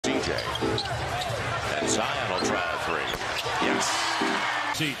away. And Zion will try a three. Yes.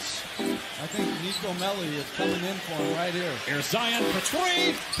 Seats. I think Nico Melli is coming in for him right here. Here's Zion for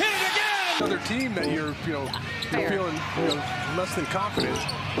three. Hit it again. Another team that you're feeling, less than confident.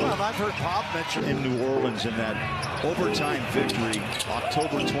 Well, I've heard Pop mention in New Orleans in that overtime victory,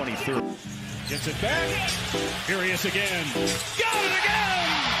 October 23rd. Gets it back. Here he is again. Got it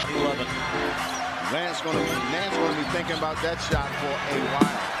again. 11. Man's going to be thinking about that shot for a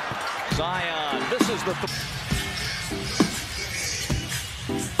while. Zion, this is the...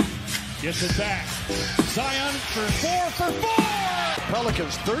 Gets it back. Zion for 4.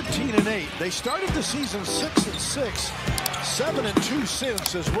 Pelicans 13-8. They started the season 6-6, 7-2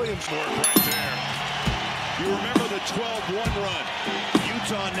 since as Williamson. Right there. You remember the 12-1 run.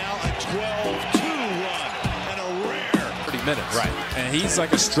 Utah now a 12-2 run and a rare 30 minutes. Right. And he's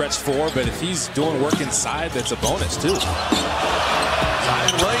like a stretch four, but if he's doing work inside, that's a bonus too.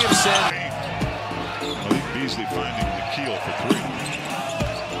 Zion Williamson. Malik Beasley finding the keel for three.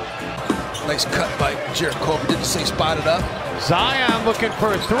 Nice cut by Jared Colby. Didn't say spotted up. Zion looking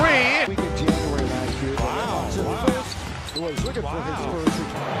for a three. Week in January last year. Wow. Was looking for his first.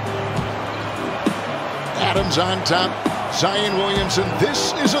 Adams on top. Zion Williamson.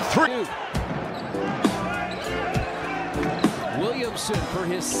 This is a three. Williamson for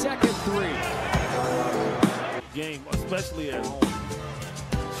his second three. Game, especially at home.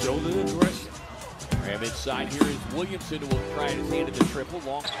 Show the aggression. And inside here is Williamson, who will try his hand at the triple.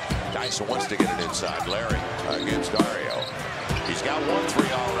 Long. Dyson wants to get it inside. Larry against Dario. He's got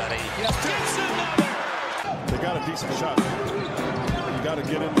 1-3 already. Yes, gets another. They got a decent shot. You got to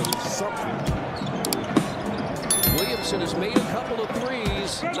get into something. Williamson has made a couple of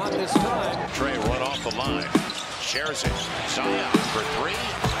threes. Not this time. Trey run off the line. Shares it. Zion for three.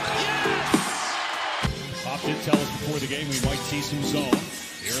 Yes! Pop did tell us before the game we might see some zone.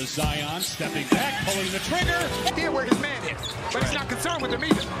 Here is Zion stepping back, pulling the trigger. Idea where his man is, but he's not concerned with him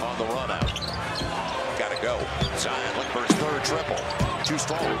either. On the run out. Got to go. Zion looking for his third triple. Too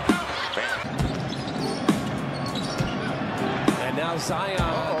strong. And now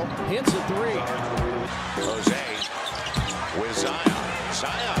Zion hits a three. Jose with Zion.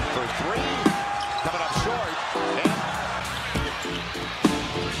 Zion for three. Coming up short. And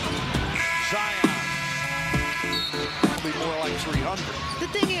Zion. Be more like 300. The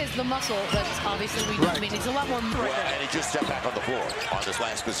thing is, the muscle that's obviously we know. I mean, it's a lot more. And he just stepped back on the floor on this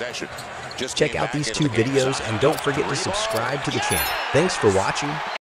last possession. Just check out these 2 videos and don't forget to subscribe to the channel. Thanks for watching.